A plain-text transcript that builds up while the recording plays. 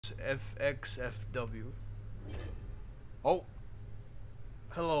FXFW. Oh,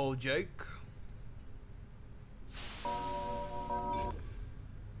 hello, Jake.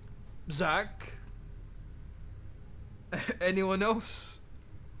 Zach. Anyone else?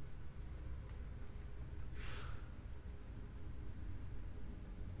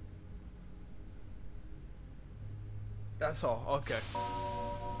 That's all. Okay.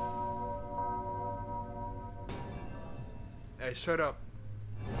 Hey, straight up.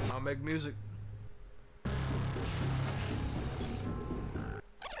 I'll make music.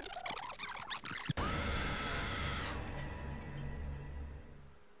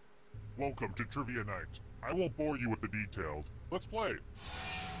 Welcome to Trivia Night. I won't bore you with the details. Let's play.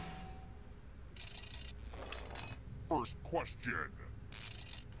 First question.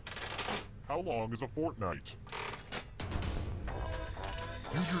 How long is a fortnight?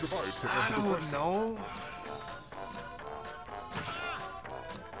 Use your device to answer the question. I don't know.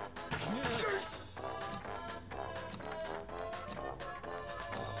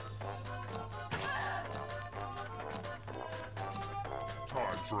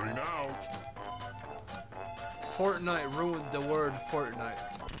 Time's running out. Fortnite ruined the word Fortnite.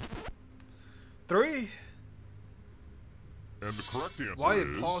 3? And the correct answer Why is...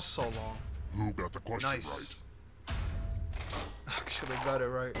 it paused so long? Who got the question Nice. right? Actually got it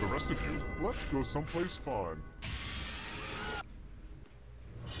right. The rest of you, let's go someplace fun.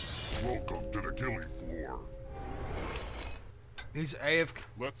 Welcome to the killing floor. He's AFK.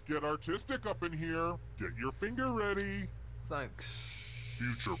 Let's get artistic up in here. Get your finger ready. Thanks.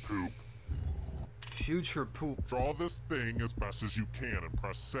 Future poop. Future poop. Draw this thing as best as you can and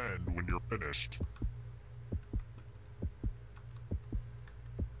press send when you're finished.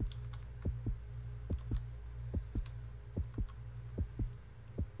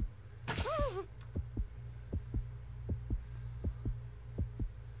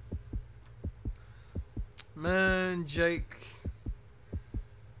 Man, Jake.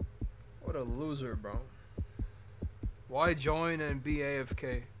 What a loser, bro. Why join and be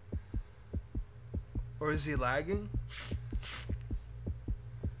AFK? Or is he lagging?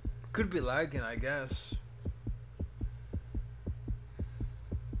 Could be lagging, I guess.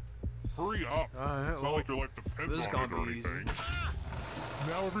 Hurry up. Alright, It's well, not like your life depends this is on it gonna or be easy. anything.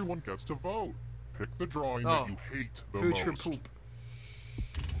 Now everyone gets to vote. Pick the drawing Oh, that you hate the future most. poop.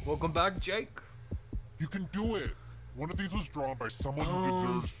 Welcome back, Jake. You can do it. One of these was drawn by someone who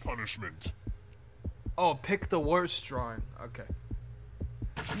deserves punishment. Oh, pick the worst drawing. Okay.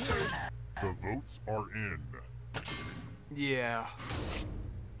 The votes are in. Yeah.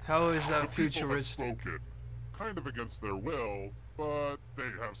 How is that The people have futuristic? spoken. Kind of against their will, but they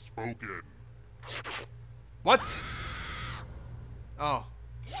have spoken. What? Oh.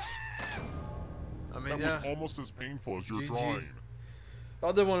 I mean, That was almost as painful as your GG. drawing. The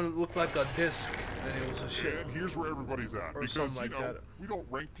other one looked like a disc, and it was a shit. And here's where everybody's at. Or Because, something like that. we don't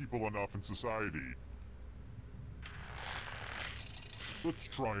rank people enough in society. Let's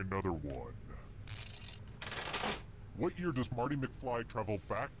try another one. What year does Marty McFly travel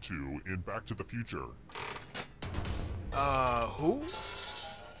back to in Back to the Future? Who?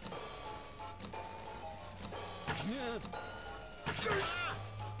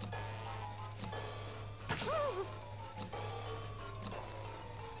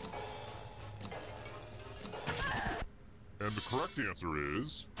 And the correct answer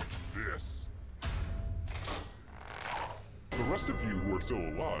is... this. The rest of you who are still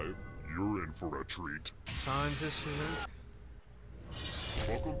alive, you're in for a treat. Scientist, you think?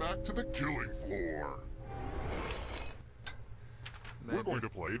 Welcome back to the killing floor. Maybe. We're going to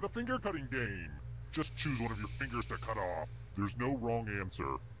play the finger cutting game. Just choose one of your fingers to cut off. There's no wrong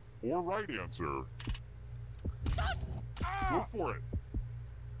answer. Or right answer. Go for it.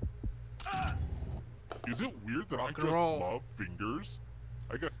 Is it weird that I Rock just and roll. love fingers?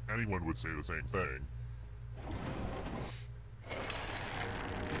 I guess anyone would say the same thing.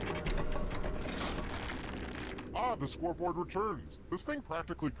 Ah, the scoreboard returns. This thing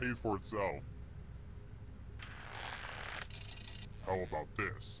practically pays for itself. How about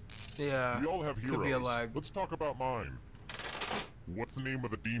this? Yeah. We all have Could be a heroes. lag. Let's talk about mine. What's the name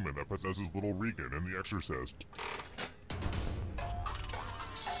of the demon that possesses little Regan in The Exorcist?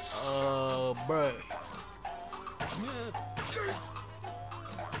 Bruh.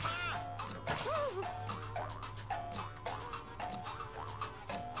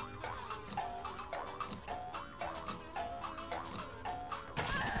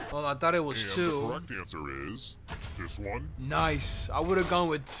 Well, I thought it was And 2. the correct answer is this one. Nice. I would have gone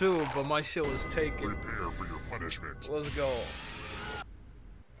with 2, but my shit was taken. Prepare for your punishment. Let's go.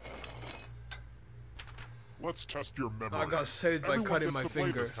 Let's test your memory. I got saved by Everyone cutting gets my to play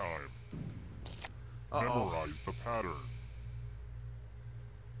finger. this time. Memorize the pattern.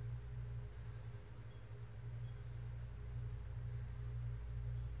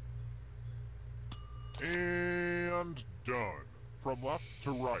 And done. From left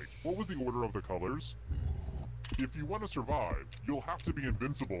to right. What was the order of the colors? If you want to survive, you'll have to be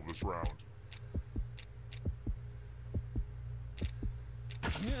invincible this round.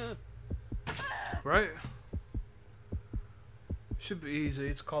 Right? Should be easy.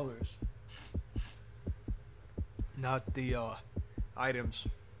 It's colors, not the items.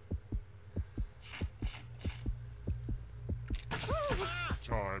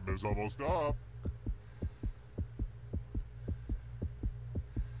 Time is almost up.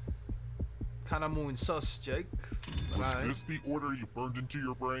 Kinda moving sus, Jake. Was this the order you burned into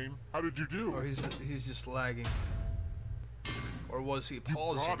your brain? How did you do? Or he's just lagging. Or was he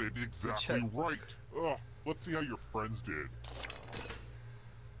pausing? You got it exactly right. Ugh, let's see how your friends did.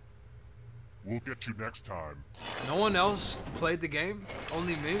 We'll get you next time. No one else played the game?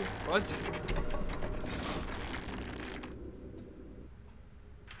 Only me? What?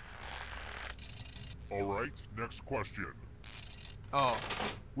 Alright, next question. Oh.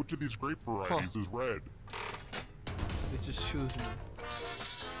 Which of these grape varieties is red? They just choose me.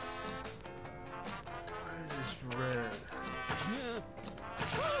 Why is this red?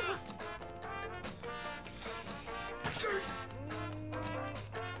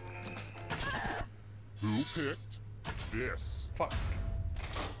 Who picked this? Fuck.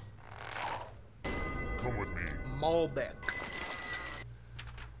 Come with me. Malbec.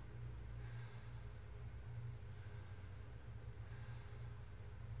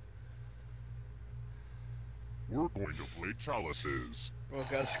 We're going to play chalices. Well,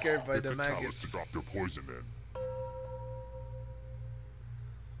 got scared by Pick the a chalice maggots. to drop your poison in.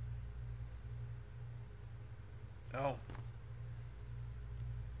 Oh.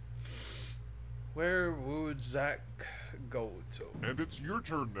 Where would Zach go to? And it's your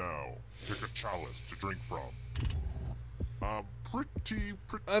turn now. Pick a chalice to drink from. I'm pretty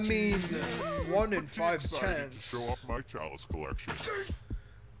I mean, 1 in pretty 5 excited chance. to show off my chalice collection.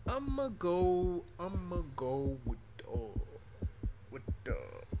 I'ma go with the.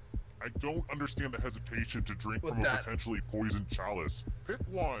 I don't understand the hesitation to drink With from that. a potentially poisoned chalice. Pick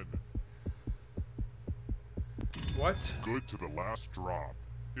one. What? Good to the last drop.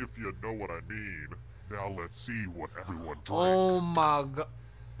 If you know what I mean. Now let's see what everyone drank. Oh my god.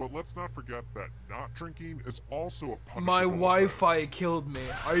 But let's not forget that not drinking is also a punishable My Wi-Fi offense. killed me.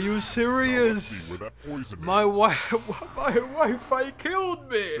 Are you Now let's see serious? where that poison My is. my Wi-Fi killed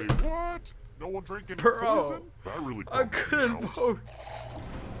me. Say what? No one drank any Bro, poison? That really I bummed me couldn't out. vote.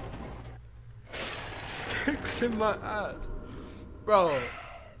 Sticks in my ass. Bro.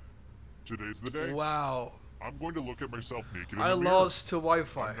 Today's the day. Wow. I'm going to look at myself naked in I the mirror. lost to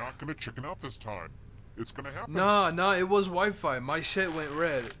Wi-Fi. I'm not going to chicken out this time. It's going to happen. Nah, it was Wi-Fi. My shit went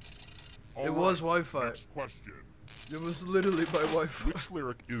red. All It right, was Wi-Fi. Next question. It was literally my Wi-Fi. Which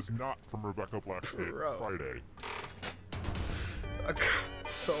lyric is not from Rebecca Black's hit Bro. Friday? I got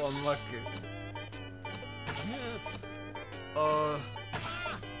so unlucky.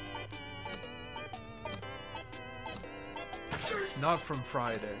 Not from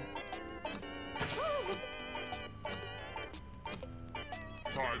Friday.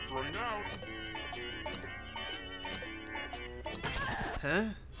 Time's running out. Huh?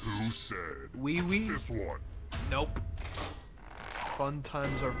 Who said? Wee wee? This one. Nope. Fun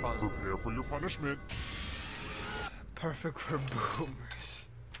times are fun. Prepare for your punishment. Perfect for boomers.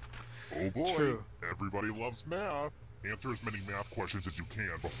 Oh boy. True. Everybody loves math. Answer as many math questions as you can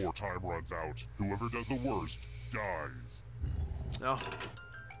before time runs out. Whoever does the worst dies. No.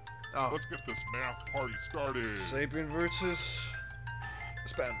 Oh. Let's get this math party started. Sapien versus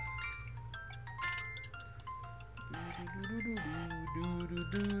Spam.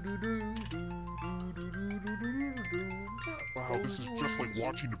 Wow, this is just like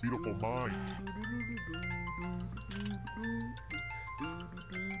watching A Beautiful Mind.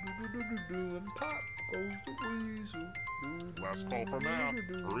 And pop goes the weasel. Last call for math.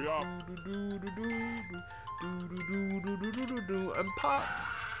 Hurry up. And pop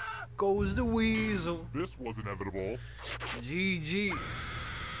goes the weasel. This was inevitable. GG.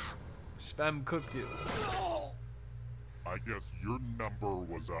 Spam cooked it. I guess your number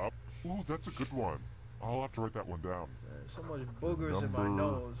was up. Ooh, that's a good one. I'll have to write that one down. There's so much boogers in my Number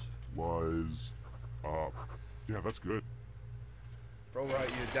nose. Was up. Yeah, that's good. Bro, write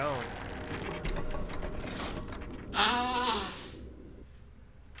you down.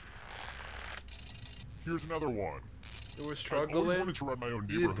 Here's another one. You were I always struggling. wanted to run my own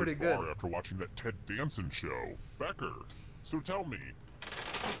You did pretty neighborhood good. bar after watching that Ted Danson show. Becker, so tell me,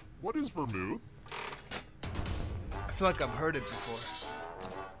 what is vermouth? I feel like I've heard it before.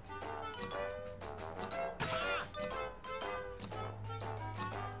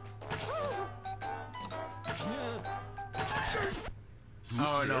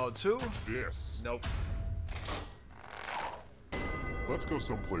 Oh no, two? This. Nope. Let's go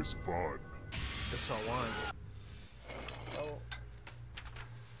someplace fun. That's all one. Oh.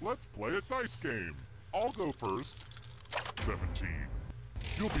 Let's play a dice game. I'll go first. 17.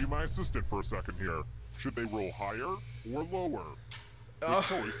 You'll be my assistant for a second here. Should they roll higher or lower? The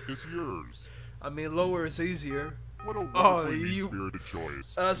choice is yours. I mean, lower is easier. What a wonderfully you- mean-spirited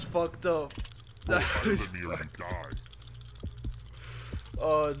choice. That's fucked up. Roll That higher is than me or you fucked. die.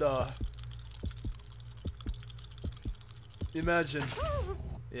 Oh no. Imagine.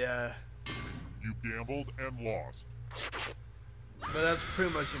 Yeah. You gambled and lost. But that's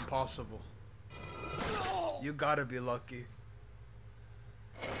pretty much impossible. You gotta be lucky.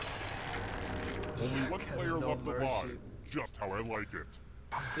 Only Zach one has player no left mercy. alive. Just how I like it.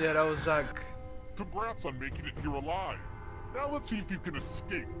 Yeah, that was Zach. Congrats on making it here alive. Now let's see if you can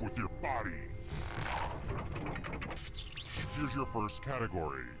escape with your body. Here's your first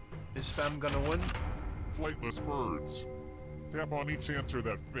category. Is Spam gonna win? Flightless birds. Tap on each answer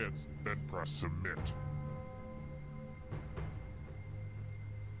that fits, then press submit.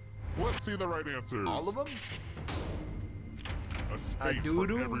 Let's see the right answers. All of them? A space for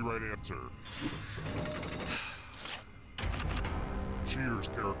doo-doo? every right answer. Cheers,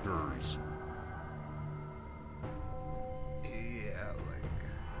 characters. Yeah,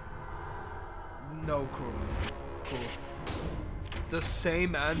 like... No clue. Cool. The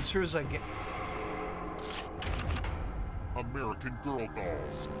same answers again. American Girl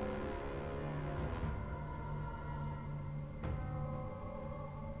dolls.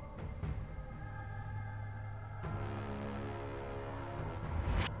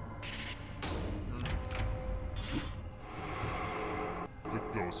 The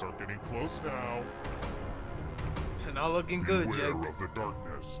ghosts are getting close now. Not looking good, Beware Jake. of the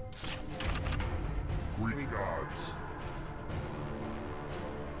darkness. Greek Greek gods.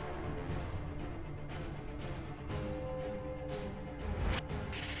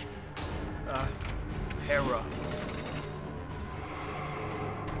 Hera.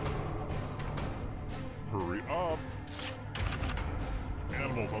 Hurry up.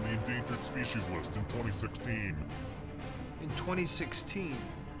 Animals on the endangered species list in 2016. In 2016.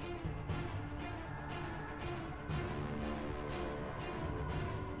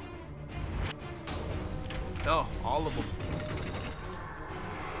 No, all of them.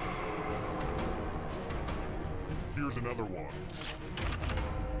 Here's another one.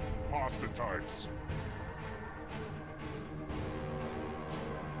 Pasta types.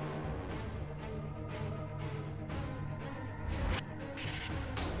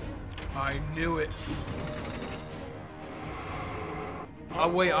 I knew it. Oh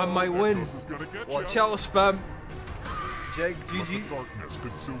wait, I might win. This is gonna get Watch ya. out, Spam. Jake, Let the GG. darkness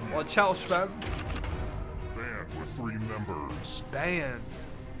consume you. Watch out, Spam. Banned with 3 members. Band.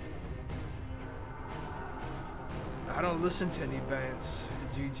 I don't listen to any bands.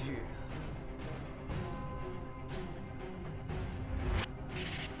 GG.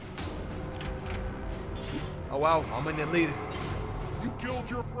 Oh wow, I'm in the lead. You killed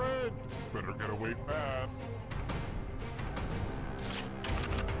your friend. Better get away fast.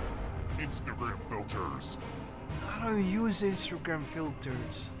 Instagram filters. I don't use Instagram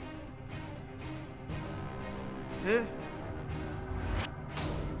filters. Eh?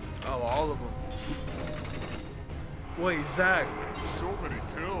 Oh, all of them. Wait, Zach. So many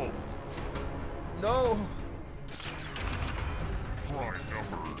kills. No. Prime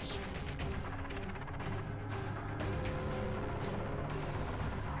numbers.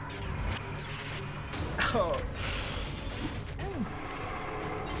 Oh.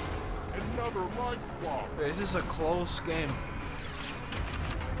 Another life swap. This is a close game.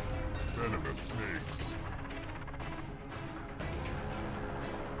 Venomous snakes.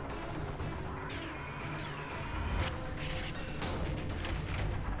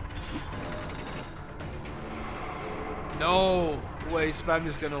 No way, Spam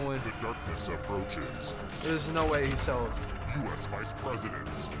is gonna win. The darkness approaches. There's no way he sells. U.S. Vice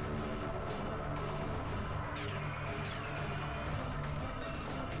Presidents.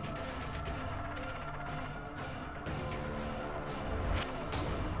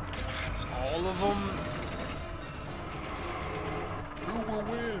 It's all of them. Who will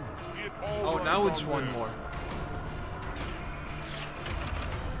win? It all Oh, rides now it's on one this. more.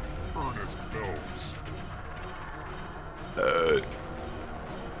 Ernest Films.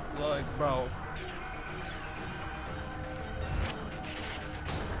 Like, bro.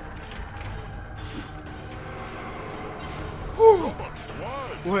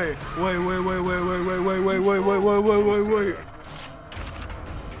 Wait.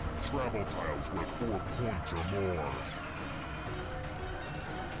 Travel tiles worth 4 points or more.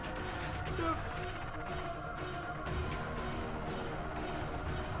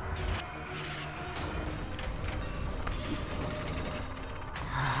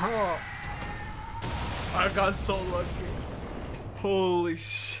 I got so lucky. Holy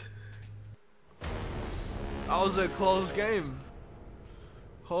shit. That was a close game.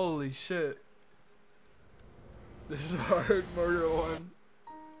 Holy shit. This is hard murder one.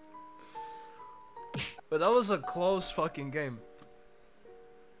 But that was a close fucking game.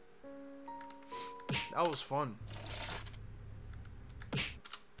 That was fun.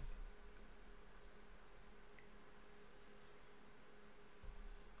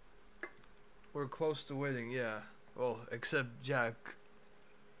 We're close to winning, yeah. Well, except Jack.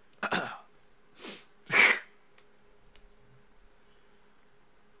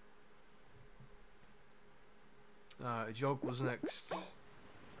 Joke was next.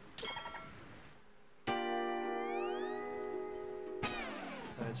 It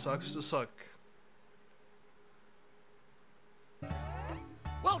sucks to suck.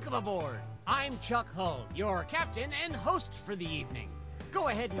 Welcome aboard. I'm Chuck Hull, your captain and host for the evening. Go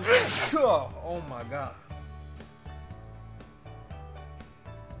ahead and Oh my god.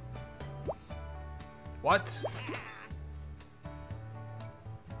 What?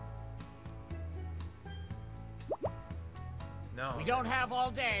 No. We don't have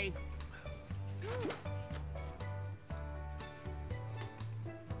all day.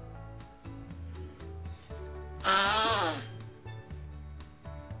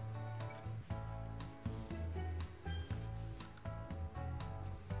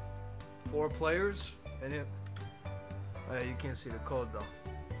 Four players, and it. You can't see the code though.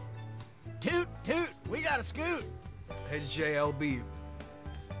 Toot toot, we got a scoot. HJLB.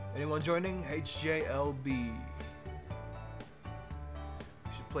 Anyone joining? HJLB. You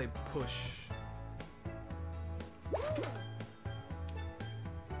should play push.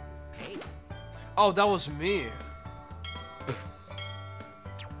 Hey. Oh, that was me.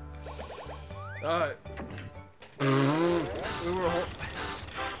 Alright.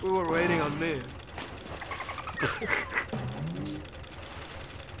 We were waiting on me.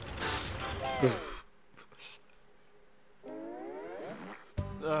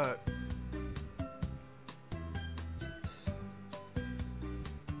 Alright.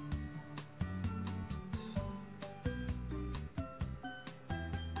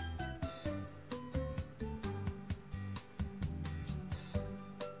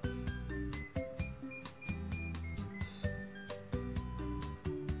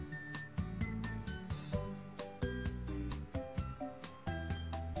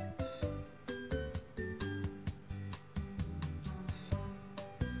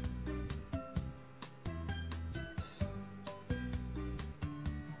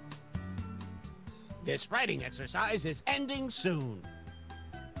 This writing exercise is ending soon.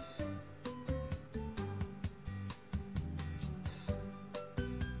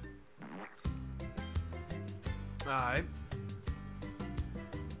 Alright.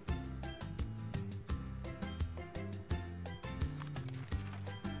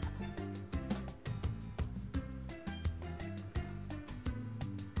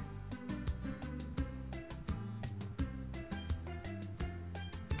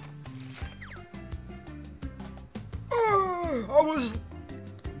 I was,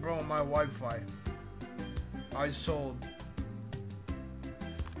 bro, my Wi-Fi. I sold.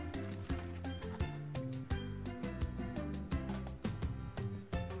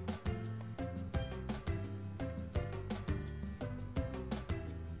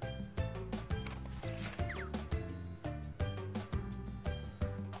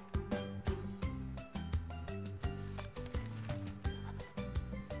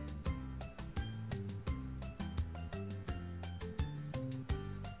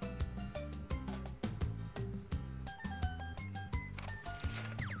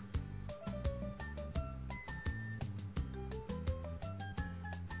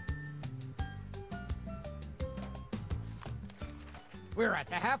 We're at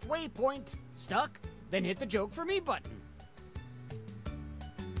the halfway point. Stuck? Then hit the joke for me button.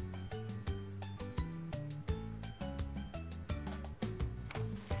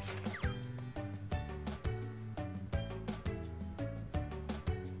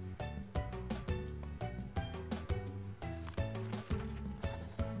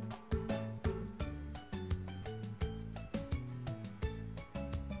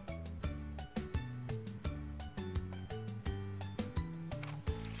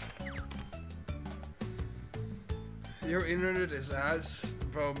 Your internet is ass,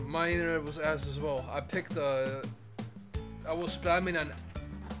 bro. My internet was ass as well. I was spamming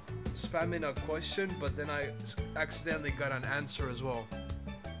a question, but then I accidentally got an answer as well.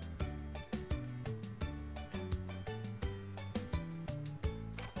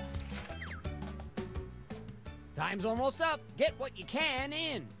 Time's almost up. Get what you can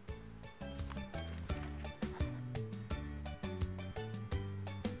in.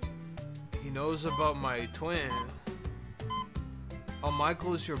 He knows about my twin. Oh,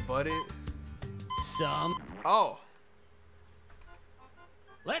 Michael is your buddy? Oh.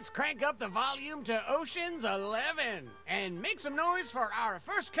 Let's crank up the volume to Ocean's 11 and make some noise for our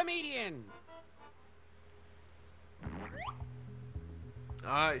first comedian.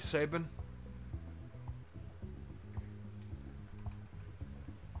 Alright, Sabin.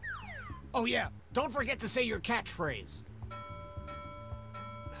 Oh yeah, don't forget to say your catchphrase.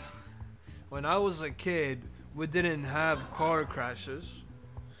 When I was a kid, we didn't have car crashes.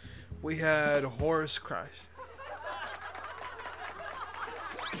 We had horse crashes.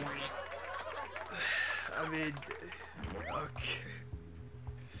 I mean, okay.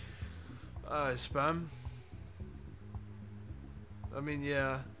 Spam. I mean,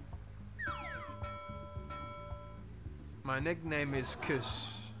 yeah. My nickname is Kiss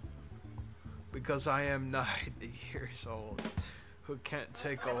because I am 90 years old who can't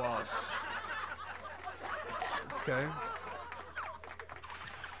take a loss. Okay.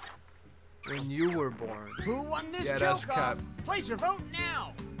 When you were born. Who won this Yeah, that's joke cap. off? Place your vote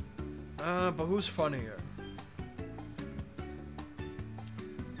now. But who's funnier?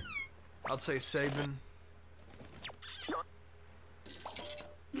 I'd say Sabin.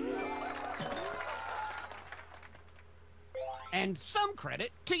 And some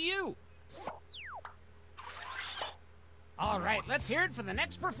credit to you. All right, let's hear it for the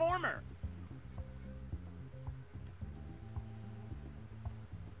next performer.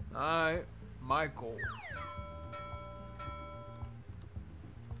 Alright, Michael.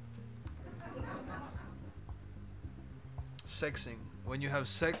 Sexing. When you have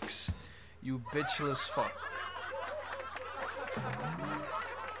sex, you bitchless fuck.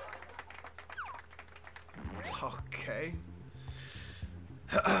 Okay.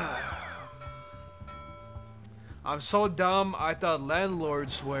 I'm so dumb, I thought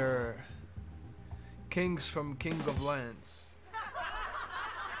landlords were kings from King of Lands.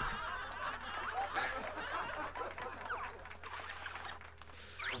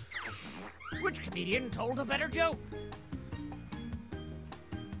 Which comedian told a better joke?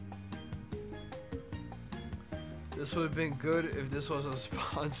 This would have been good if this was a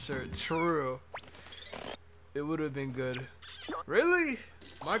sponsor. True. It would have been good. Really?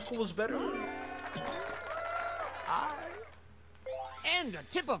 Michael was better? And a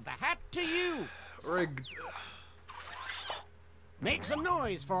tip of the hat to you. Rigged. Make some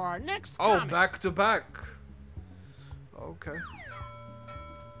noise for our next Oh, comic. back to back. Okay.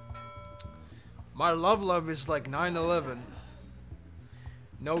 My love is like 9/11.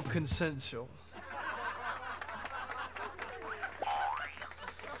 No consensual.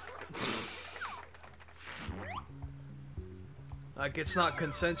 Like, it's not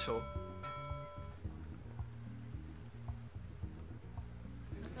consensual.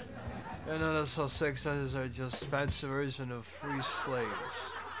 You know, that's how sex ends are just fancy version of free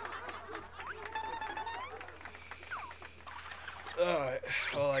slaves. Alright,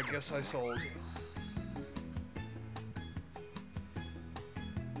 well, I guess I sold.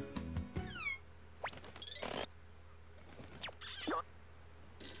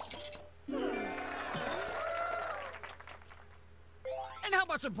 And how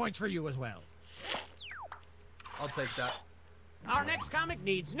about some points for you as well? I'll take that. Our next comic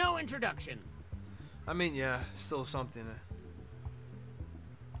needs no introduction. I mean, yeah, still something.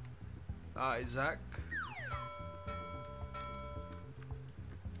 Zach.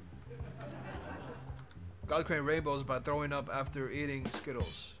 God created rainbows by throwing up after eating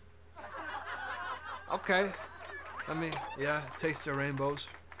Skittles. Okay. I mean, yeah, taste the rainbows.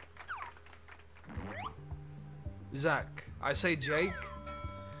 Zach. I say Jake.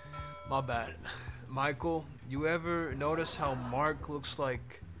 My bad. Michael, you ever notice how Mark looks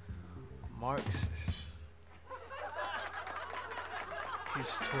like Mark's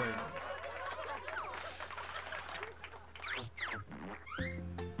his twin?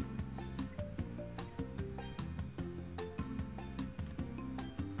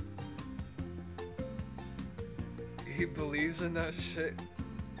 He believes in that shit.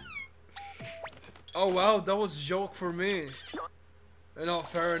 Oh wow, that was a joke for me. You know,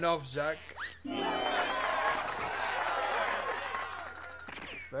 fair enough, Jack.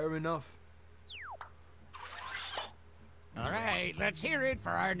 Fair enough. All right, let's hear it for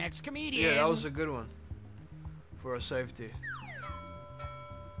our next comedian. Yeah, that was a good one. For a safety.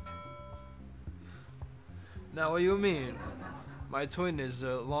 Now, what do you mean? My twin is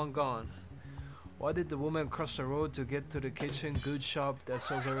long gone. Why did the woman cross the road to get to the kitchen goods shop that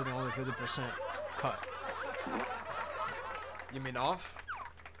sells everything only 50% cut? You mean off?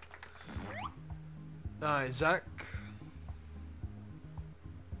 Zach.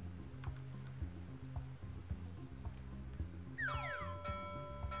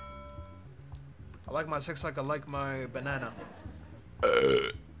 I like my sex like I like my banana.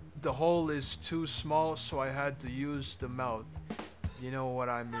 The hole is too small, so I had to use the mouth. You know what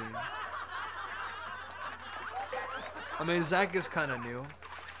I mean. I mean, Zach is kind of new,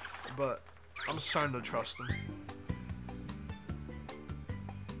 but I'm starting to trust him.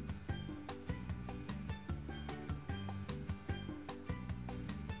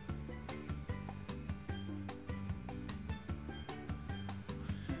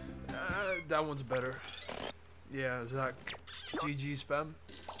 That one's better. Yeah, Zach. GG spam.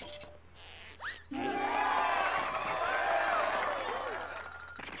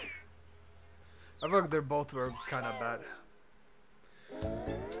 I feel like they both were kind of bad.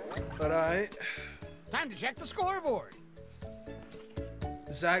 But alright. Time to check the scoreboard.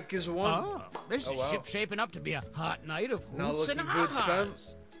 Zach is one. Oh, this is ship shaping up to be a hot night of Not hoots and looking good, spam.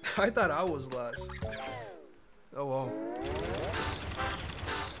 ha-has. I thought I was last. Oh well.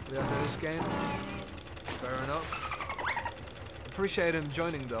 We have this game. Fair enough. Appreciate him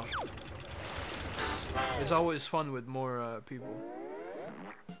joining though. It's always fun with more people.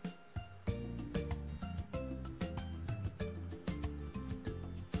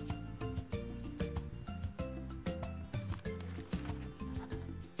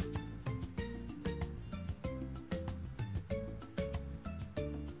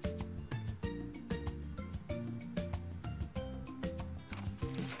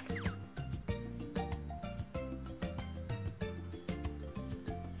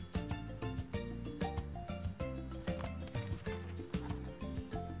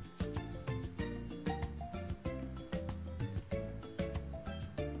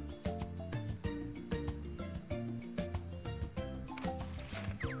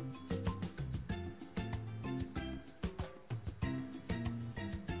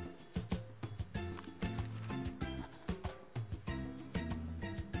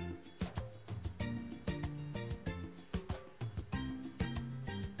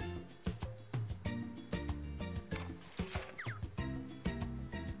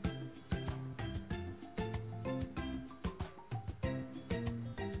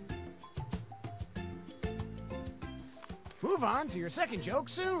 Move on to your second joke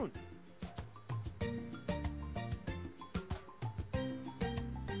soon.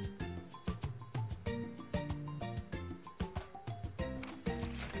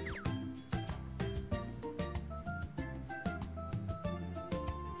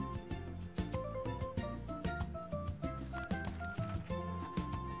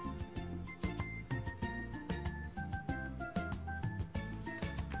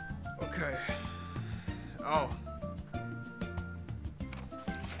 Okay. Oh.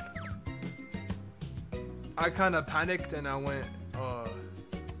 I kind of panicked and I went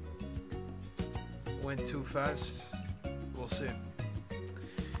too fast. We'll see.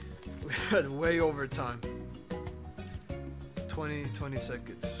 We had way over time. 20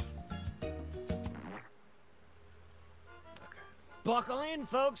 seconds. Buckle in,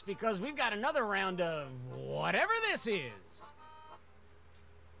 folks, because we've got another round of whatever this is.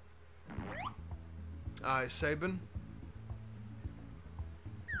 Alright, Sabin.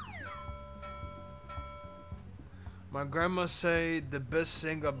 My grandma say the best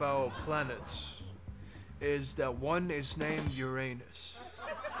thing about planets is that one is named Uranus.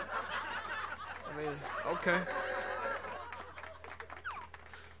 I mean, okay.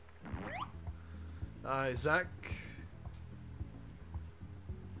 Zach.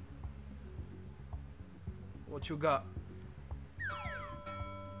 What you got?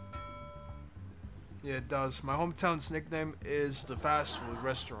 Yeah, it does. My hometown's nickname is the fast food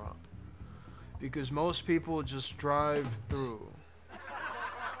restaurant. Because most people just drive through.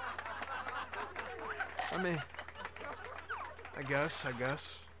 I mean, I guess.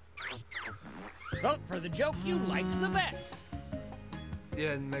 Vote for the joke you liked the best.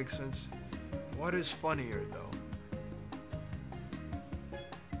 Yeah, it makes sense. What is funnier, though?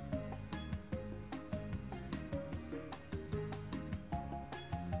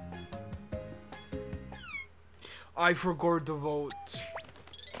 I forgot to vote.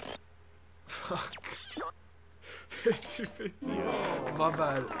 Fuck. 50-50. My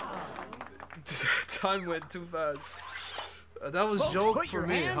bad. Time went too fast. That was Folks, joke put for your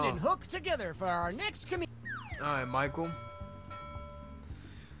me, hand huh? and hook together for our next comedian. Alright, Michael.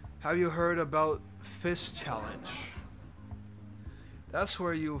 Have you heard about fist challenge? That's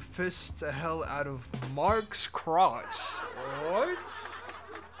where you fist the hell out of Mark's crotch. What?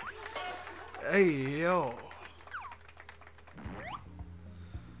 Hey, yo.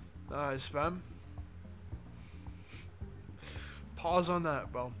 Alright, spam. Pause on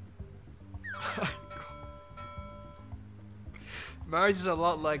that, bro. Marriage is a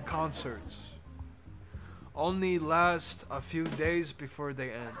lot like concerts. Only last a few days before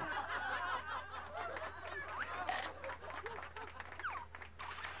they end.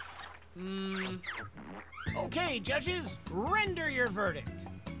 Okay, judges, render your verdict.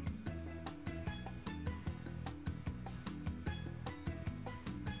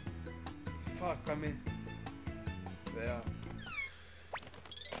 Fuck, I mean, yeah.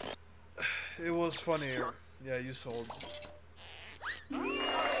 It was funnier. Yeah, you sold.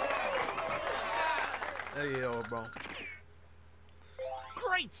 There you go, bro.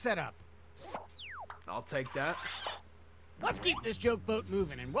 Great setup. I'll take that. Let's keep this joke boat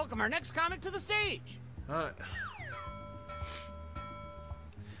moving and welcome our next comic to the stage. Alright.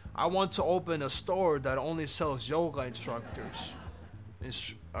 I want to open a store that only sells yoga instructors.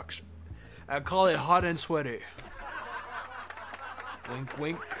 I call it Hot and Sweaty. Wink,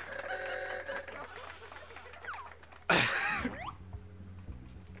 wink.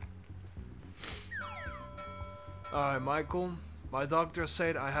 Alright, Michael. My doctor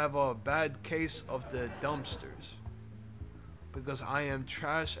said I have a bad case of the dumpsters. Because I am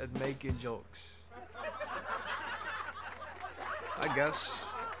trash at making jokes. I guess.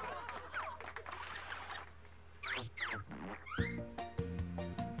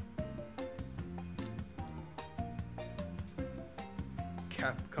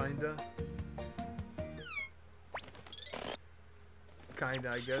 Cap, kinda.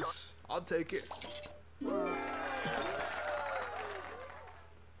 Kinda, I guess. I'll take it.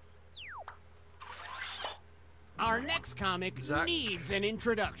 Our next comic Zach. needs an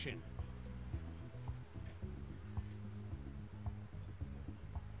introduction.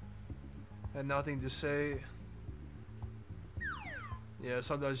 Had nothing to say. Yeah,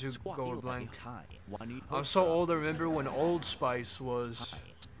 sometimes you go blank. I'm so old, I remember when Old Spice was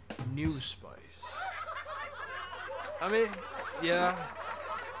New Spice. I mean, yeah.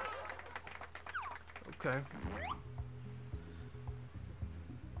 Okay.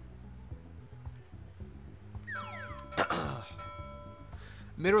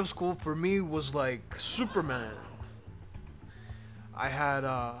 Middle school for me was like Superman. I had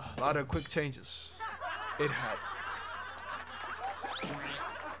a lot of quick changes. It had.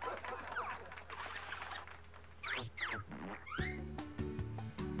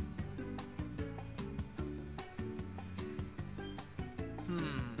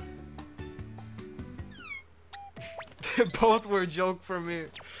 Both were joke for me.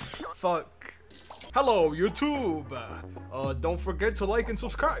 Fuck. Hello, YouTube. Don't forget to like and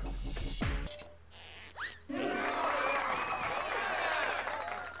subscribe.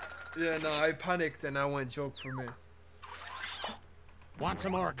 Yeah, no, I panicked and I went joke for me. Want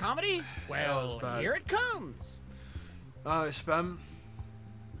some more comedy? Well, bad. here it comes. Spam.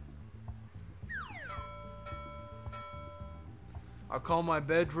 I call my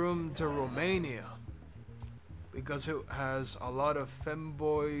bedroom to Romania because it has a lot of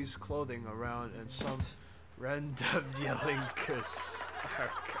femboys clothing around and some random yelling kiss.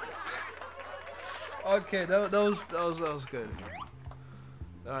 Okay, that was good.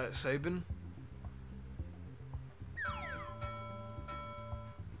 Alright, Sabin.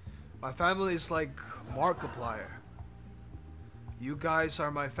 My family is like Markiplier. You guys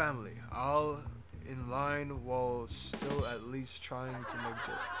are my family. All in line while still at least trying to make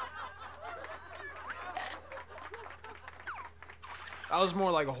jokes. That was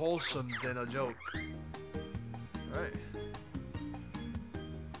more like wholesome than a joke. Right.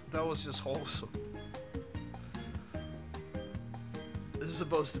 That was just wholesome. This is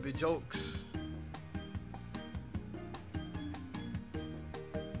supposed to be jokes.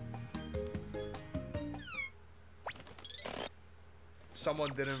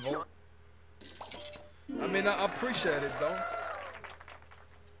 Someone didn't vote. I mean, I appreciate it though.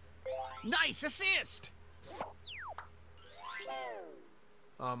 Nice assist.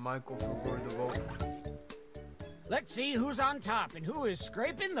 Michael forwarded the vote. Let's see who's on top and who is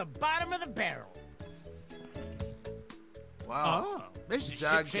scraping the bottom of the barrel. Wow. Oh, this is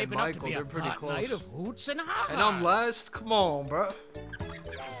Zach shaping and up Michael, to be they're a pretty hot close. night of hoots and ha-has. And I'm last? Come on, bro.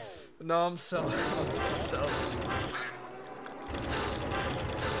 No, I'm selling. I'm selling.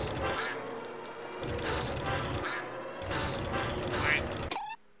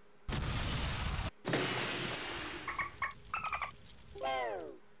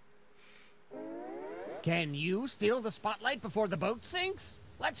 Can you steal the spotlight before the boat sinks?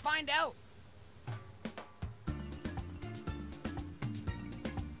 Let's find out.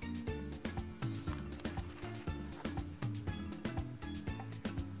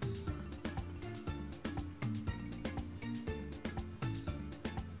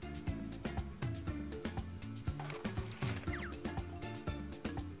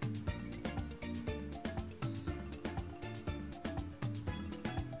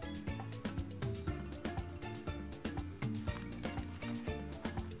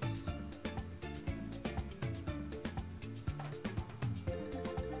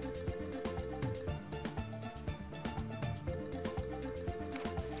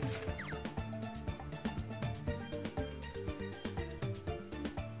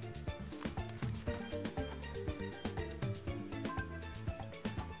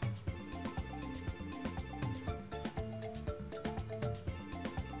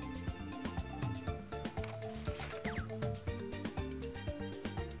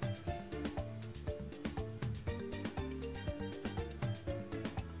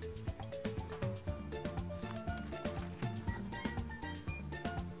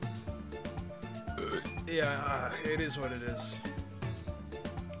 Yeah, it is what it is.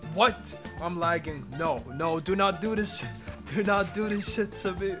 What? I'm lagging. No, no, do not do this shit. Do not do this shit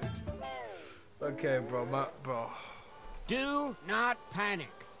to me. Okay, bro, bro. Do not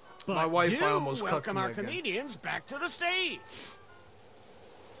panic. But my wife almost cucked welcome me our again. comedians back to the stage.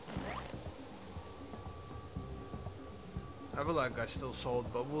 I feel like I still sold,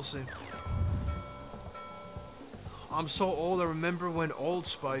 but we'll see. I'm so old, I remember when Old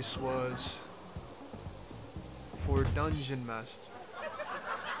Spice was for Dungeon Master.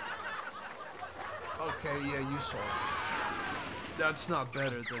 Okay, yeah, you saw it. That's not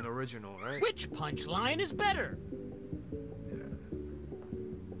better than original, right? Which punchline is better? Yeah.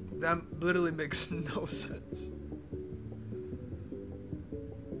 That literally makes no sense.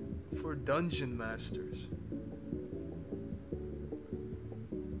 For Dungeon Masters.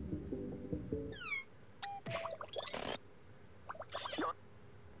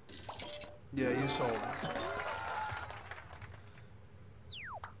 Yeah, you sold.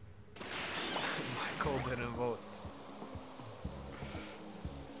 Michael didn't vote.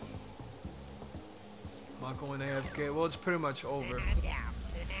 Michael and AFK. Well, it's pretty much over.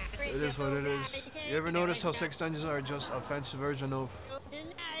 It is what it is. You ever notice how sex dungeons are just a fancy version of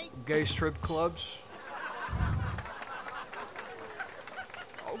gay strip clubs?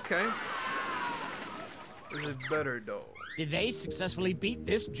 Okay. Is it better though? Did they successfully beat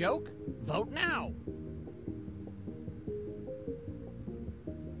this joke? Vote now.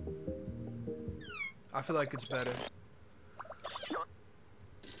 I feel like it's better.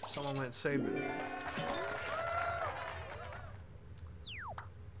 Someone went save it.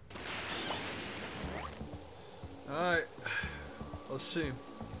 Alright. Let's see.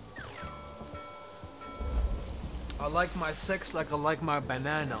 I like my sex like I like my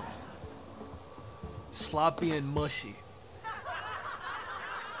banana. Sloppy and mushy.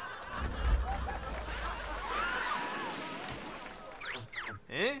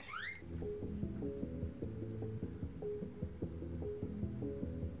 Eh?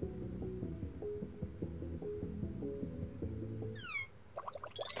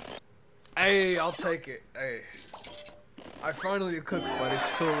 Hey, I'll take it. Hey. I finally cooked, but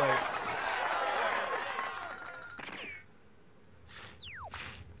it's too late.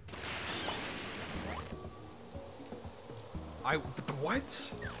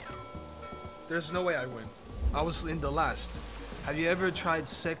 What? There's no way I win. I was in the last. Have you ever tried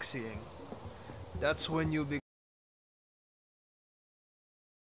sexying? That's when you be.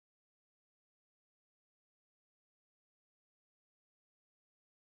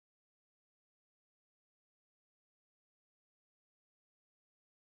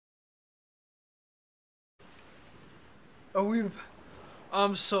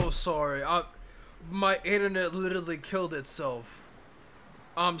 I'm so sorry. My internet literally killed itself.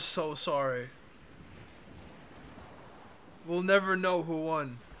 I'm so sorry. We'll never know who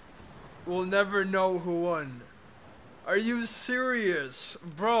won. We'll never know who won. Are you serious,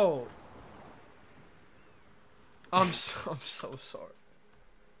 bro? I'm so sorry.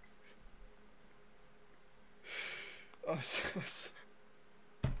 I'm so sorry.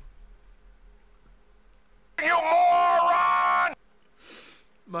 You moron!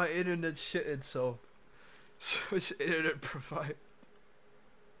 My internet shit itself. Switch internet provider.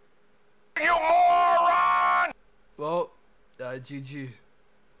 You moron! Well, GG.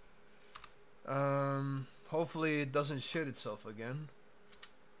 Hopefully it doesn't shit itself again.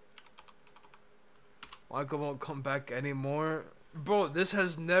 Michael won't come back anymore. Bro, this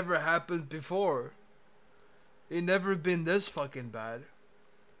has never happened before. It never been this fucking bad.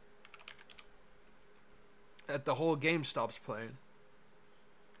 That the whole game stops playing.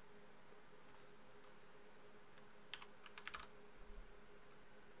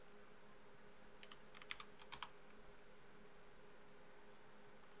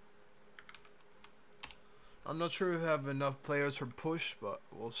 I'm not sure if we have enough players for push, but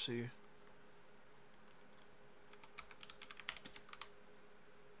we'll see.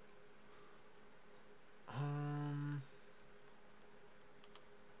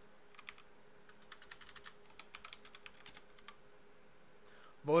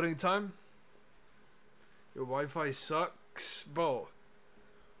 Voting time. Your Wi-Fi sucks, bro.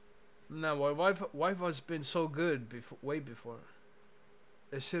 No, Wi-Fi's been so good way before.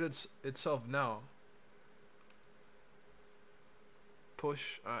 It shit itself now.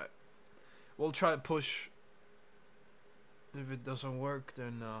 Push. Alright. We'll try push. If it doesn't work,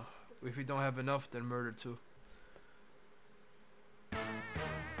 then if we don't have enough, then murder too.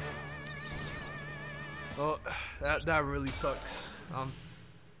 Oh, that really sucks.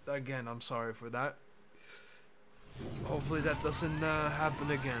 Again, I'm sorry for that. Hopefully that doesn't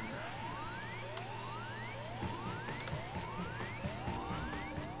happen again.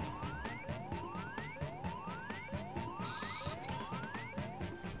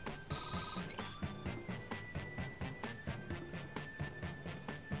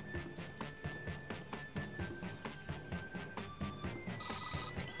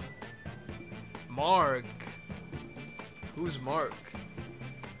 Mark? Who's Mark?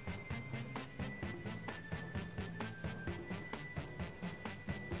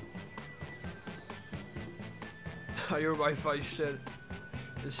 Your Wi-Fi shit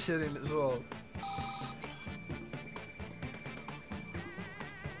is shitting as well.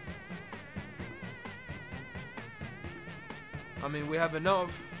 I mean, we have enough.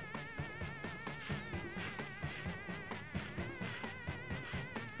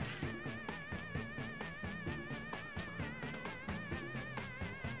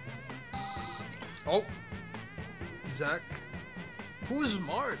 Oh, Zach. Who's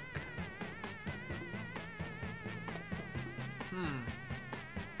Mark?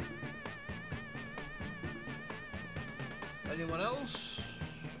 Anyone else?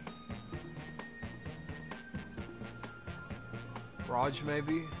 Raj,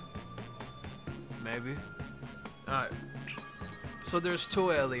 maybe? Maybe. Alright. So there's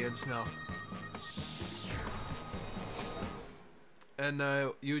 2 aliens now. And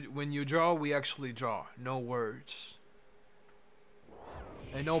when you draw, we actually draw. No words.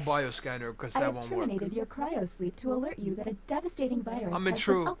 And no bioscanner, because that won't work. I have terminated your cryosleep to alert you that a devastating virus has been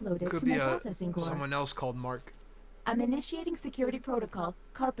true. uploaded Could to be my processing core. someone else called Mark. I'm initiating security protocol.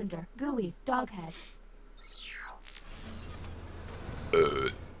 Carpenter, GUUUUUGH, Doghead.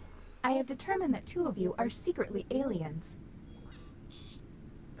 I have determined that 2 of you are secretly aliens.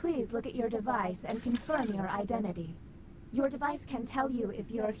 Please look at your device and confirm your identity. Your device can tell you if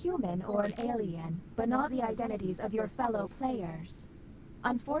you're human or an alien, but not the identities of your fellow players.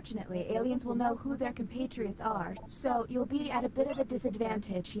 Unfortunately, aliens will know who their compatriots are, so you'll be at a bit of a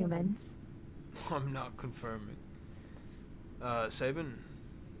disadvantage, humans. I'm not confirming. Sabin?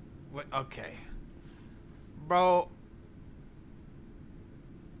 Wait, okay. Bro.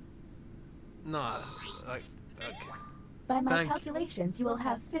 Nah, like, okay. By my calculations, you will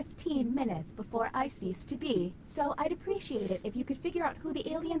have 15 minutes before I cease to be, so I'd appreciate it if you could figure out who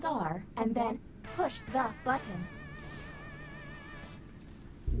the aliens are, and then push the button.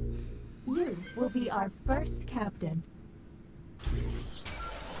 You will be our first captain.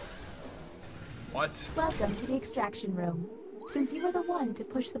 What? Welcome to the extraction room. Since you were the one to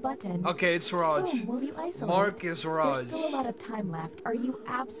push the button, okay, it's Raj. whom will you isolate? Mark is Raj. There's still a lot of time left. Are you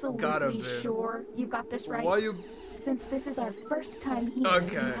absolutely sure you've got this right? Why you? Since this is our first time here,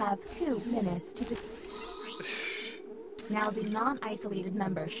 you have 2 minutes to. Now the non-isolated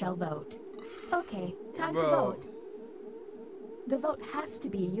members shall vote. Okay, time to vote. The vote has to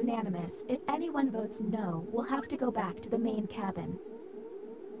be unanimous. If anyone votes no, we'll have to go back to the main cabin.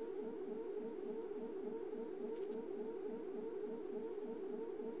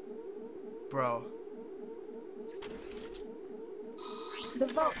 Bro. The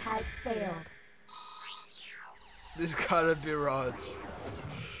vote has failed. This gotta be Raj.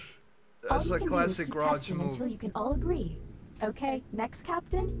 That's a classic Raj move. Until you can all agree. Okay, next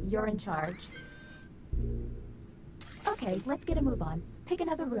captain, you're in charge. Okay, let's get a move on. Pick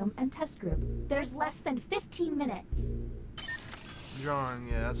another room and test group. There's less than 15 minutes. Drawing,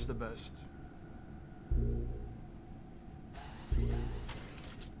 yeah, that's the best.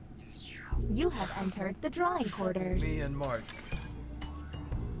 You have entered the drawing quarters. Me and Mark.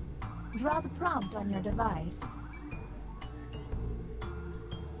 Draw the prompt on your device.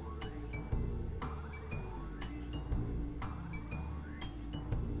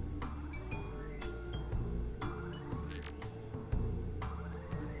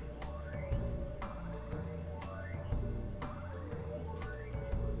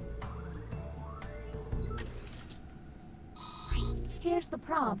 Here's the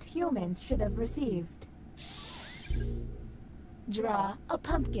prompt humans should have received. Draw a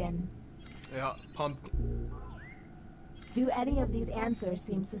pumpkin. Yeah, pumpkin. Do any of these answers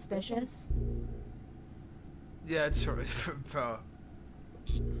seem suspicious? Yeah, it's right, bro.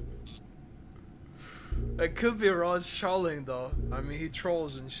 It could be Ross trolling though. I mean, he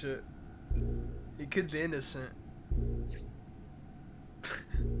trolls and shit. He could be innocent.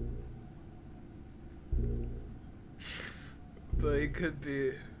 But he could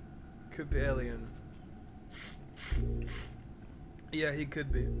be alien. Yeah, he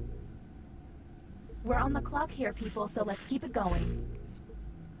could be. We're on the clock here, people, so let's keep it going.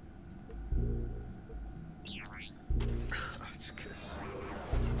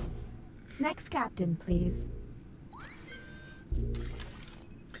 Next captain, please.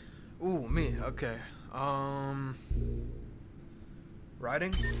 Ooh, me. Okay.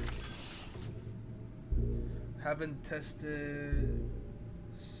 Writing. Haven't tested.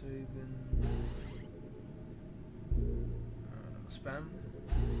 Saving. Spam.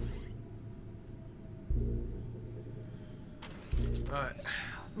 Alright.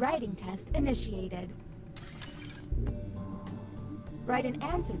 Writing test initiated. Write an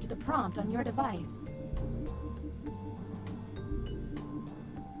answer to the prompt on your device.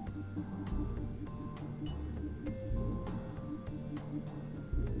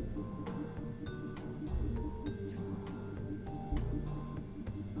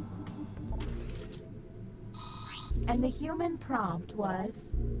 And the human prompt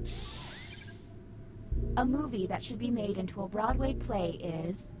was... A movie that should be made into a Broadway play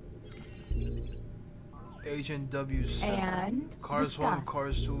is... Agent W7. And Cars discuss. 1,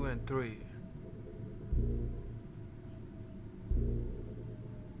 Cars 2, and 3.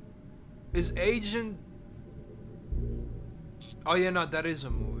 Is Agent... Oh yeah, no, that is a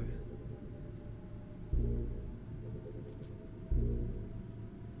movie.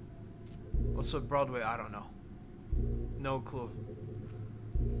 What's up, Broadway? I don't know. No clue.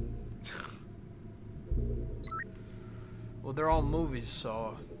 Well, they're all movies,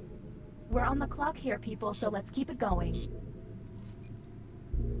 so... We're on the clock here, people, so let's keep it going.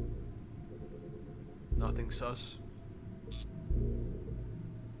 Nothing sus.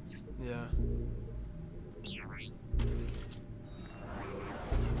 Yeah.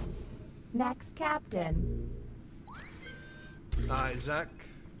 Next captain. Isaac.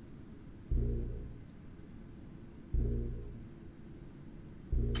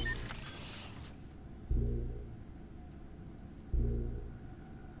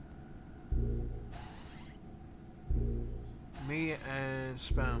 Me and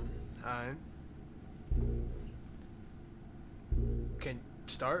Spam. Alright. Can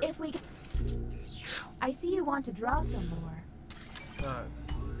start? If we... I see you want to draw some more. Alright.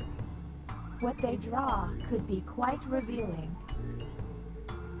 What they draw could be quite revealing.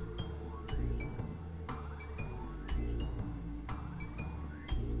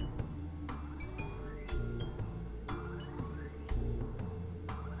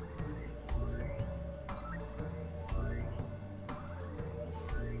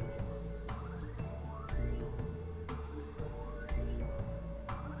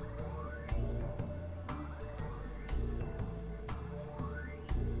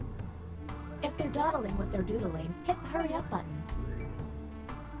 If they're dawdling with their doodling, hit the hurry up button.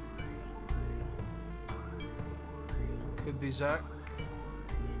 Could be Zach.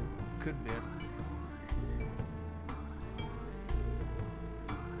 Could be.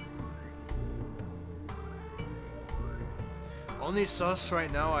 Only sus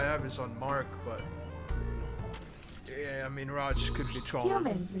right now I have is on Mark, but yeah, I mean Raj could be trolling.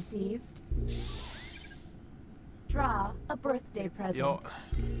 Humans received. Draw a birthday present. Yo,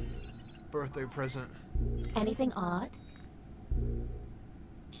 birthday present. Anything odd?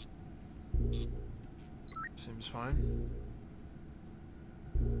 Seems fine.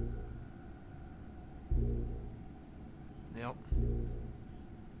 Yep.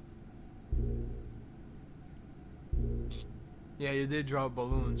 Yeah, you did drop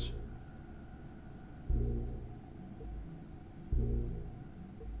balloons.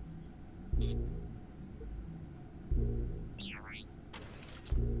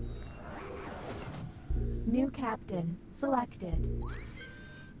 New captain selected.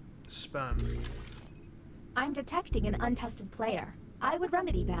 Spam. I'm detecting an untested player. I would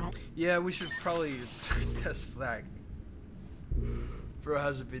remedy that. Yeah, we should probably test Zach. Bro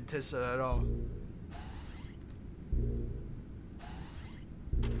hasn't been tested at all.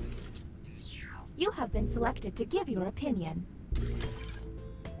 You have been selected to give your opinion.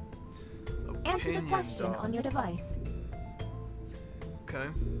 Answer the question dog. on your device. Okay.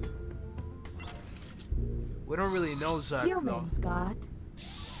 We don't really know Zach though. Humans, got.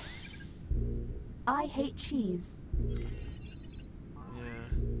 I hate cheese.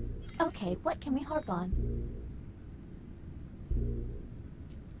 Yeah. Okay, what can we harp on?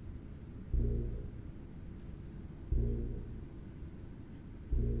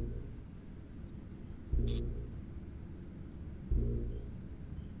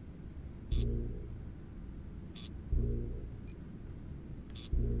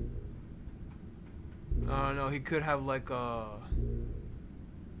 I don't know, he could have like a...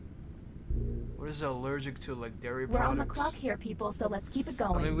 What is it, allergic to, like dairy We're products? on the clock here, people, so let's keep it I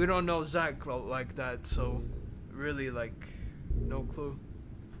going. mean, we don't know Zach like that, so really, like, no clue.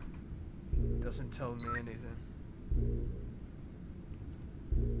 Doesn't tell me anything.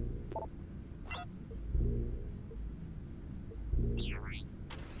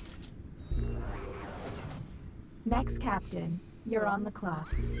 Next captain, you're on the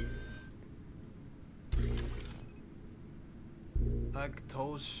clock.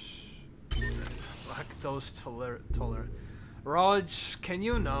 Lactose tolerant. Raj, can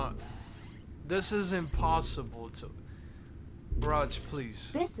you not? This is impossible to... Raj, please.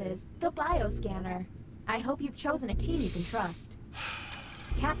 This is the bioscanner. I hope you've chosen a team you can trust.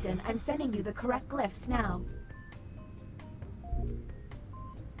 Captain, I'm sending you the correct glyphs now.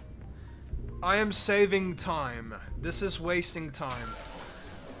 I am saving time. This is wasting time.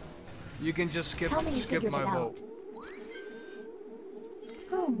 You can just skip Tell me you skip figured my it out. vote.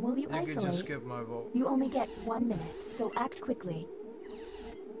 Whom will you You isolate? can just skip my vote. You only get 1 minute, so act quickly.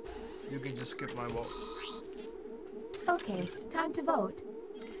 You can just skip my vote. Okay, time to vote.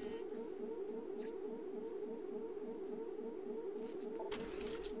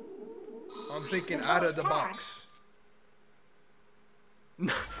 I'm thinking out of the box.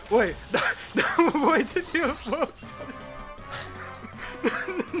 No, wait, no, wait, did you vote?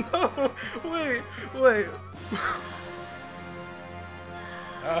 No, wait.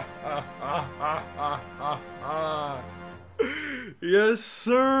 Yes,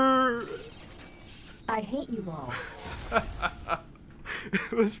 sir. I hate you all.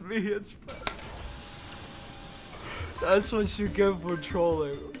 It was me, it's bad. That's what you get for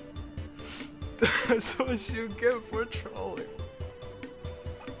trolling. That's what you get for trolling.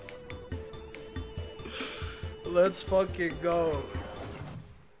 Let's fucking go.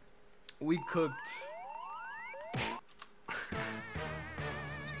 We cooked.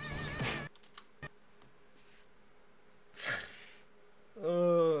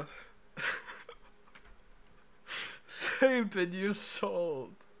 Sapin, you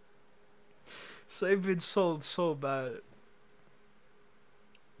sold. Sapin sold so bad.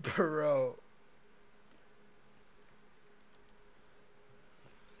 Bro.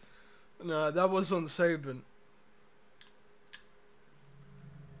 Nah, that was on Sabin.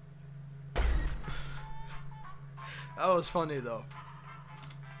 That was funny though.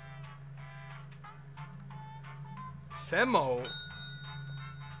 Femo?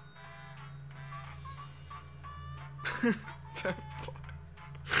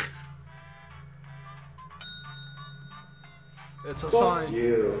 It's a sign. Fuck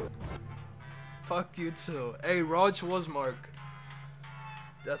you. Fuck you too. Hey, Raj was Mark.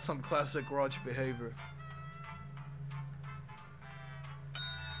 That's some classic Raj behavior.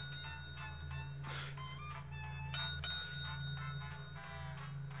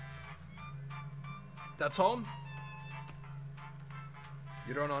 That's all?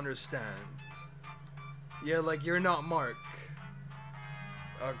 You don't understand. Yeah, like you're not Mark.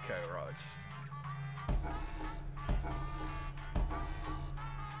 Okay, Raj.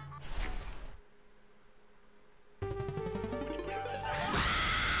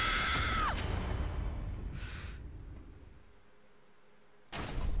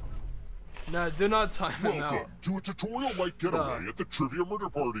 Nah, do not time him out. Welcome to a tutorial-like getaway at the Trivia Murder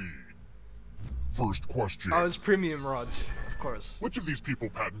Party. First question. Oh, it's premium, Raj, of course. Which of these people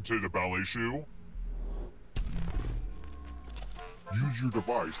patented a ballet shoe? Use your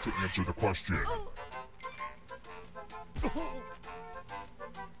device to answer the question.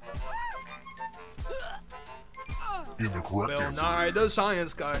 In the correct Bill answer, Nye, the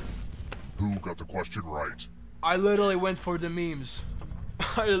science guy. who got the question right? I literally went for the memes.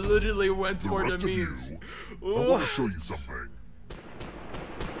 I literally went The for rest the of you, memes. I want to show you something.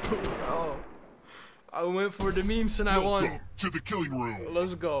 Oh, I went for the memes and I won. Welcome to the killing room.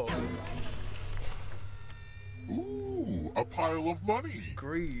 Let's go. Ooh, a pile of money.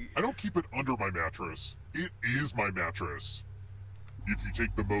 Greed. I don't keep it under my mattress. It is my mattress. If you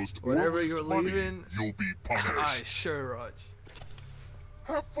take the most or Whatever least you're money, leaving. you'll be punished. Aye, sure, Raj.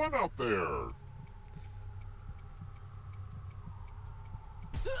 Have fun out there.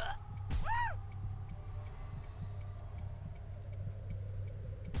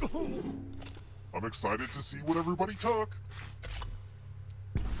 I'm excited to see what everybody took.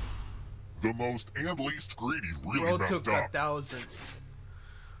 The most and least greedy really Bro messed took up. 1,000.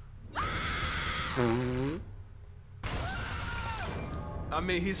 I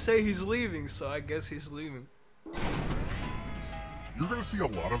mean, he say he's leaving, so I guess he's leaving. You're gonna see a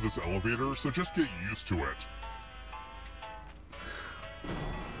lot of this elevator, so just get used to it.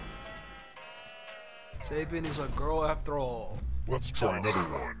 Sabin is a girl after all. Let's try another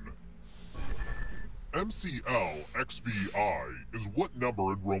one. MCLXVI is what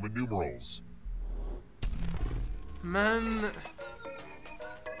number in Roman numerals? Man,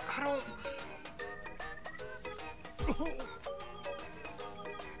 I don't...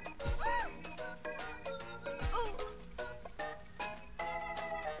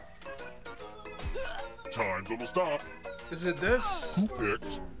 Time's almost up. Is it this? Who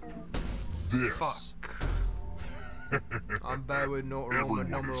picked this? Fuck. I'm bad with no Roman Everyone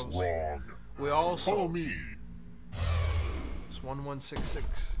numerals. is wrong. We also... Follow me. It's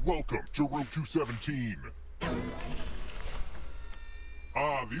 1166. Welcome to room 217.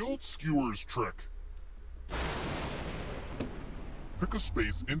 Ah, the old skewers trick. Pick a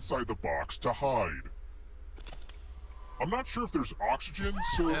space inside the box to hide. I'm not sure if there's oxygen,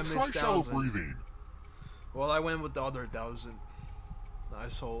 so Yeah, try Miss shallow 1000. breathing. Well, I went with the other 1,000.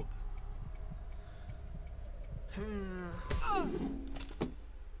 Nice hold.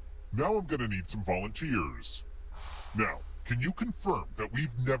 Now I'm gonna need some volunteers. Now, can you confirm that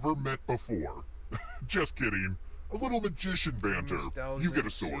we've never met before? Just kidding. A little magician banter. Miss 1000, You get a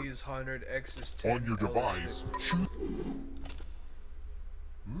sword. C is 100, X is 10. On your L is device, 50. choose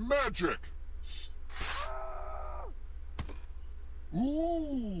magic.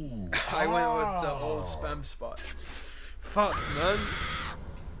 Ooh. I went with the old spam spot. Fuck, man.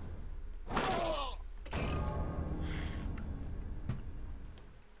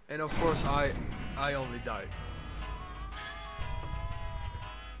 And of course, I only died.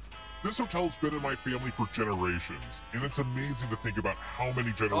 This hotel's been in my family for generations, and it's amazing to think about how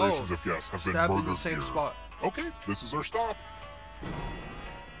many generations of guests have been Stabbed murdered in the same here. spot. Okay, this is our stop.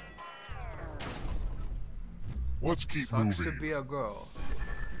 Let's keep Sucks to moving. be a girl.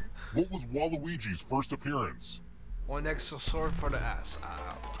 What was Waluigi's first appearance? One extra sword for the ass.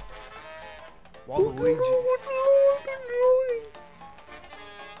 Ow. Waluigi.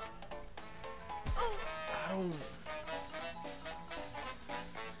 I don't...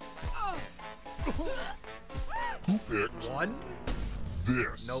 Who picked One?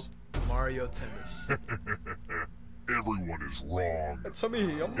 this? Nope. Mario Tennis. Everyone is wrong. It's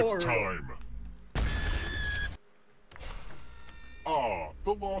me, I'm It's time. Ah,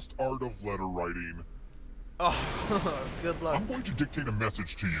 the lost art of letter writing. Oh, good luck. I'm going to dictate a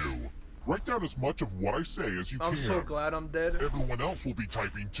message to you. Write down as much of what I say as you can. I'm so glad I'm dead. Everyone else will be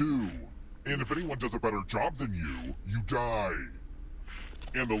typing too. And if anyone does a better job than you die.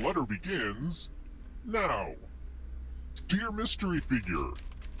 And the letter begins now. Dear mystery figure,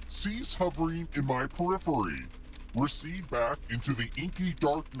 cease hovering in my periphery. Recede back into the inky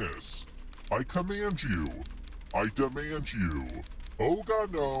darkness. I command you. I demand you. Oh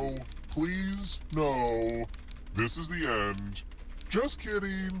God, no. Please, no. This is the end. Just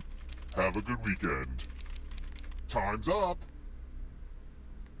kidding. Have a good weekend. Time's up.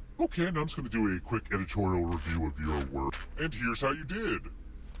 Okay, now I'm just going to do a quick editorial review of your work. And here's how you did.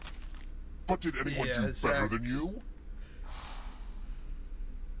 But did anyone do better than you?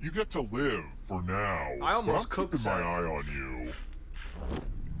 You get to live for now. I almost but I'm cooked keeping my Zach. eye on you.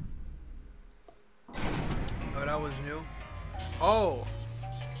 Oh, that was new? Oh!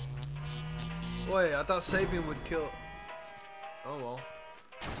 Wait, I thought Sabian would kill... Oh well.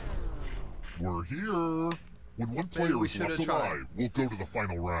 We're here. When one player we is should've left tried. alive, we'll go to the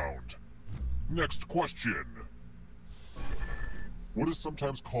final round. Next question. What is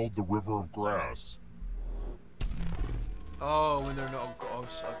sometimes called the River of Grass? Oh, when they're no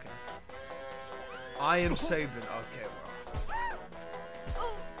ghosts, okay. I am Sabin, okay, bro.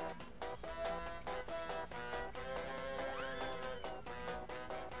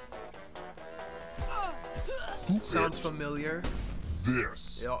 Who Sounds picked familiar.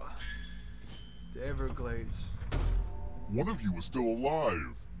 this? Yeah. The Everglades. One of you is still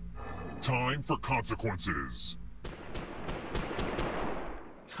alive. Time for consequences.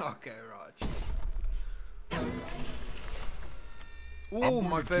 Okay, Raj. I'm Ooh, going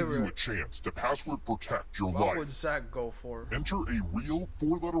my to give you a favorite. chance to password protect your What life. would Zach go for? Enter a real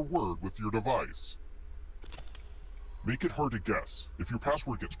 4-letter word with your device. Make it hard to guess. If your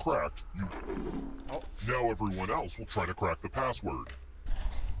password gets cracked, you... Oh. Now everyone else will try to crack the password.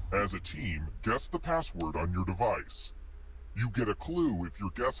 As a team, guess the password on your device. You get a clue if your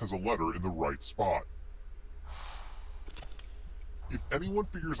guess has a letter in the right spot. If anyone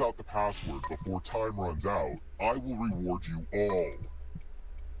figures out the password before time runs out, I will reward you all.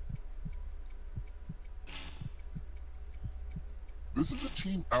 This is a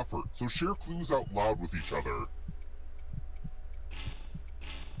team effort, so share clues out loud with each other.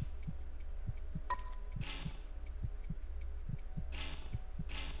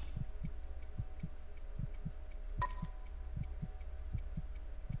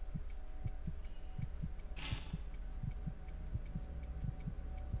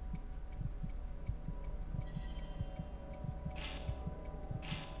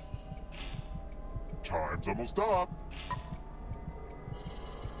 Time's almost up.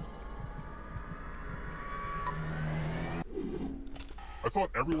 I thought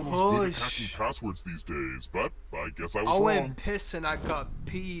everyone was good at hacking passwords these days, but I guess I was wrong. went piss and I got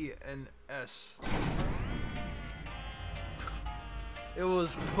P and S. It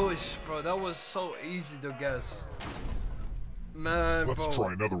was push, bro. That was so easy to guess. Man, Let's bro.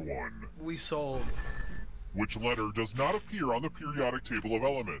 try another one. We sold. Which letter does not appear on the periodic table of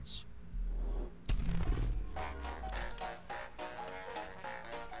elements?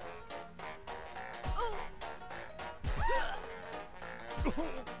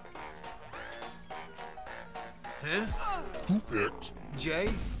 Huh? Who picked J?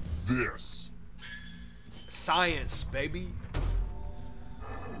 this? Science, baby.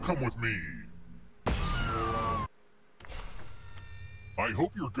 Come with me. I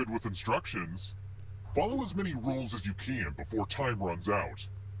hope you're good with instructions. Follow as many rules as you can before time runs out.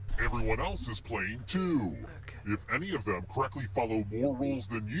 Everyone else is playing too. Okay. If any of them correctly follow more rules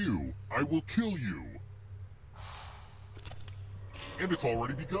than you, I will kill you. And it's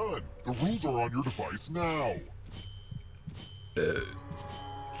already begun. The rules are on your device now.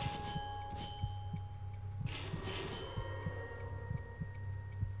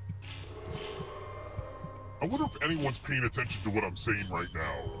 I wonder if anyone's paying attention to what I'm saying right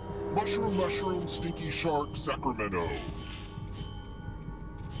now. Mushroom, mushroom, stinky shark, Sacramento.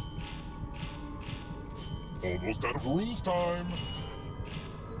 Almost out of rules time.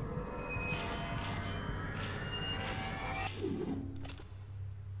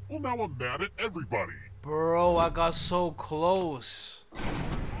 Well, now I'm mad at everybody. Bro, I got so close.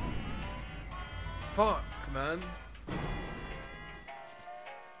 Fuck, man.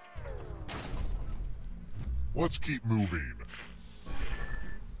 Let's keep moving.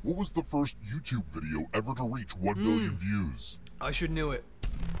 What was the first YouTube video ever to reach 1 billion views? I should know it.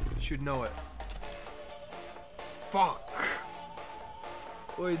 Should know it. Fuck.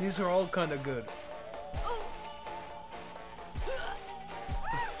 Wait, these are all kind of good.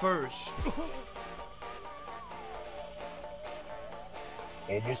 The first.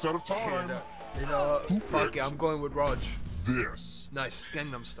 Almost out of time. You know, Who fuck picked it, I'm going with Raj. this? Nice,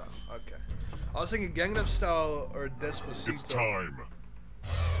 Gangnam Style. Okay. I was thinking Gangnam Style or Despacito. It's time.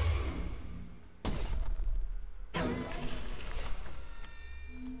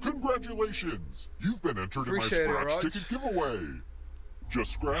 Congratulations! You've been entered Appreciate it, in my scratch Raj. ticket giveaway.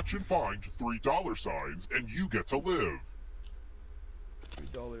 Just scratch and find $3 signs and you get to live.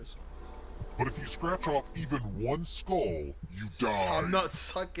 $3. But if you scratch off even one skull, you die. I'm not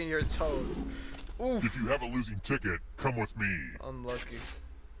sucking your toes. Oof. If you have a losing ticket, come with me. Unlucky.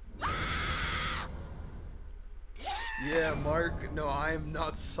 Yeah, Mark. No, I am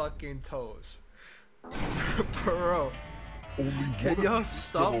not sucking toes. Bro, Only one can of you y'all is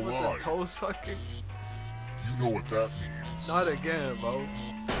stop still with the alive. toe sucking? You know what that means. Not again, bro.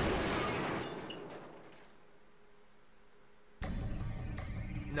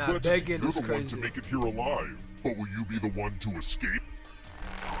 Nah, Glad to see begging you're is the one crazy. to make it here alive, but will you be the one to escape?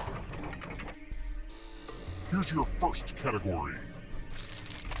 Here's your first category.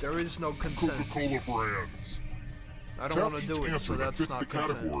 There is no consent. Coca-Cola brands. I don't want to do it, so that that's fits not the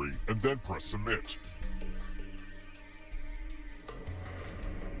consent. category, and then press submit.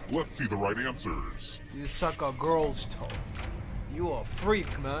 Let's see the right answers. You suck a girl's toe. You a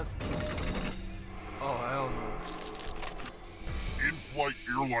freak, man. Oh, hell no. In-flight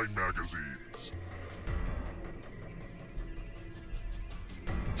airline magazines.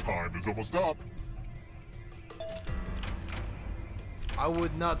 Time is almost up. I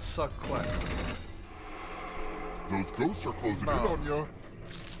would not suck clap. Those ghosts are closing in on ya.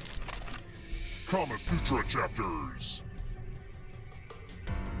 Kama Sutra chapters.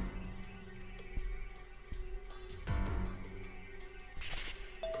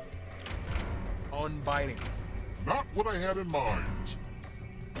 Unbiting. Not what I had in mind.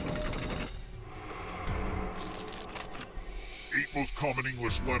 8 most common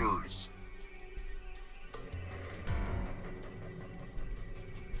English letters.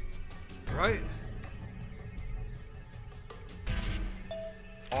 Right?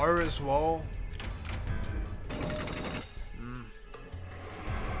 R as well.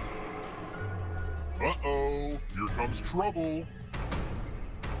 Uh-oh, here comes trouble.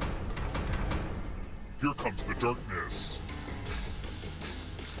 Here comes the darkness.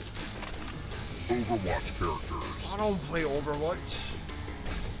 Overwatch characters. I don't play Overwatch.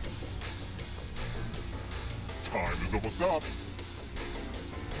 Time is almost up.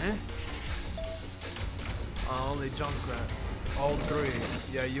 Eh? Only Junkrat. All three.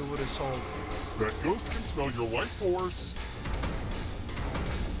 Yeah, you would have sold. That ghost can smell your life force.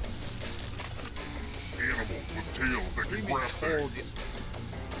 Animals with tails that can grab things.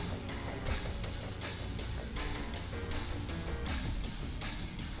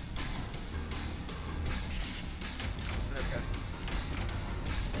 Okay.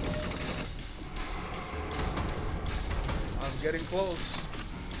 I'm getting close.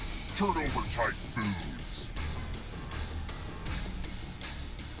 Turnover type foods.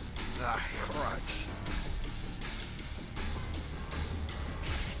 Ah, crotch.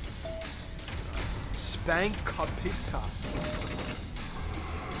 Spank Capita.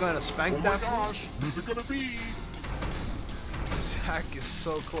 You gonna spank Oh that my gosh, who's it gonna be? Zach is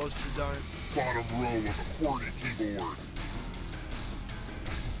so close to dying. Bottom row of a QWERTY keyboard.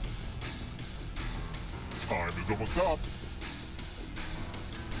 Time is almost up.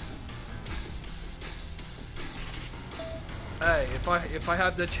 Hey, if I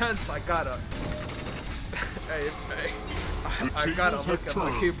have the chance, I gotta. Hey, I gotta look at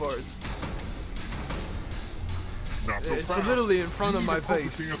my keyboards. Not so It's fast. literally in front of my You need a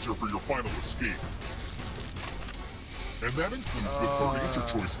perfect face. answer for your final escape. And that includes the third answer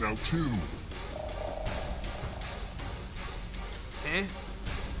choice now too. Eh?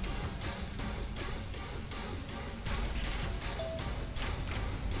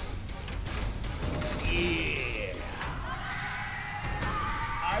 Yeah.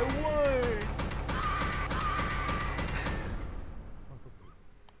 I won.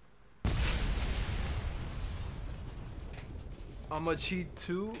 I'ma cheat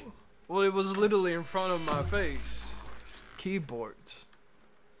too? Well, it was literally in front of my face. Keyboards.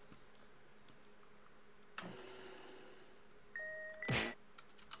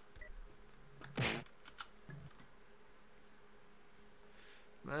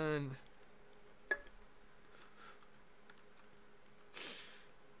 Man.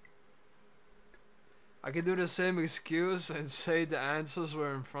 I could do the same excuse and say the answers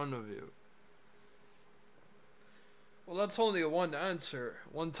were in front of you. Well, that's only one answer.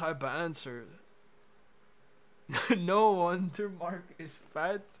 One type of answer. No wonder Mark is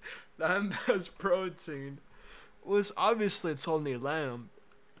fat. Lamb has protein. Well, obviously it's only lamb.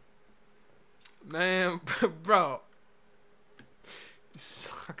 Man, bro.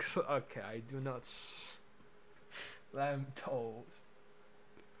 Sucks. Okay, I do not. Lamb toes.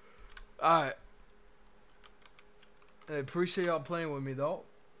 Alright. I appreciate y'all playing with me though.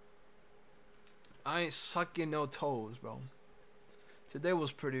 I ain't sucking no toes, bro. Today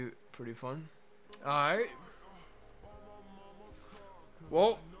was pretty fun. Alright.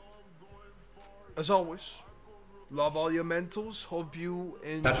 Well, as always, love all your mentals. Hope you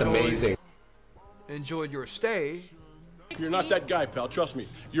enjoyed. That's amazing. Enjoyed your stay. You're not that guy, pal. Trust me.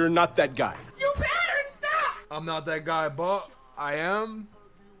 You're not that guy. You better stop. I'm not that guy, but I am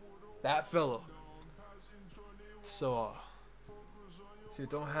that fella. So you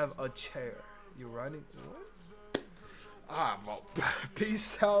don't have a chair. You riding? What? Well,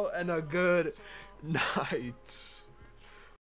 peace out and a good night.